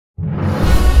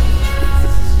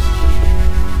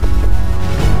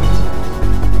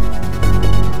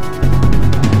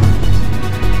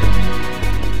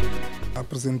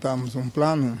apresentamos um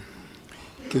plano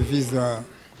que visa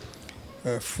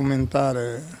fomentar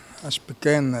as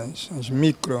pequenas, as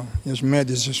micro e as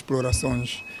médias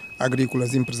explorações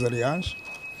agrícolas e empresariais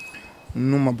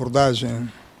numa abordagem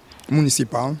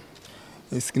municipal.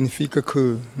 Isso significa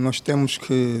que nós temos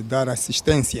que dar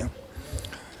assistência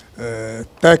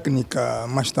técnica,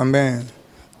 mas também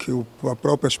que a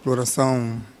própria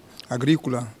exploração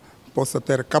agrícola possa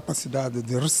ter capacidade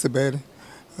de receber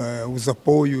os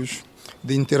apoios,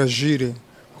 de interagir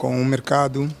com o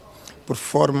mercado, por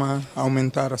forma a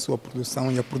aumentar a sua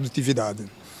produção e a produtividade.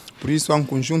 Por isso há um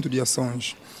conjunto de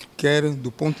ações, quer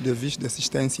do ponto de vista de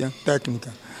assistência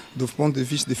técnica, do ponto de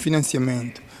vista de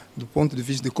financiamento, do ponto de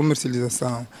vista de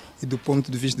comercialização e do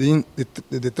ponto de vista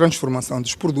de transformação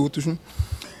dos produtos,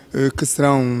 que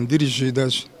serão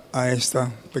dirigidas a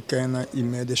esta pequena e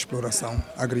média exploração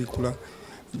agrícola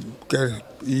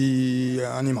e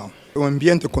animal. O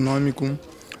ambiente econômico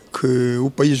que o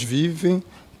país vive,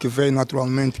 que veio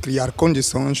naturalmente criar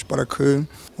condições para que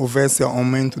houvesse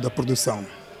aumento da produção.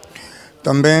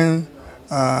 Também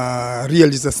a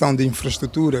realização de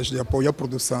infraestruturas de apoio à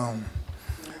produção,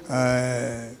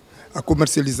 a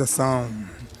comercialização,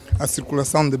 a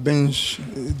circulação de bens,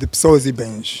 de pessoas e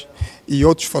bens e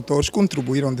outros fatores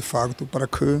contribuíram de facto para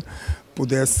que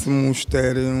pudéssemos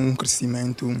ter um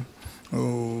crescimento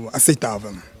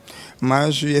aceitável.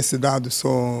 Mas esse dado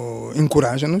só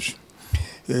encoraja-nos,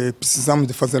 precisamos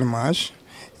de fazer mais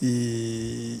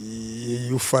e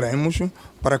o faremos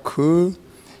para que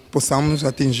possamos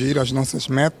atingir as nossas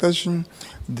metas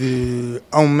de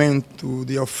aumento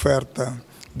de oferta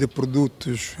de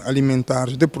produtos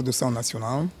alimentares de produção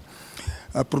nacional,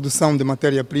 a produção de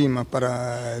matéria-prima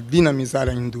para dinamizar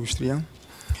a indústria,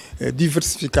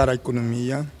 diversificar a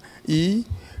economia e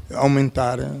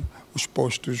aumentar os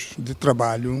postos de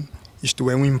trabalho,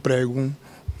 isto é, um emprego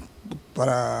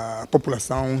para a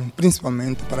população,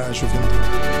 principalmente para a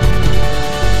juventude.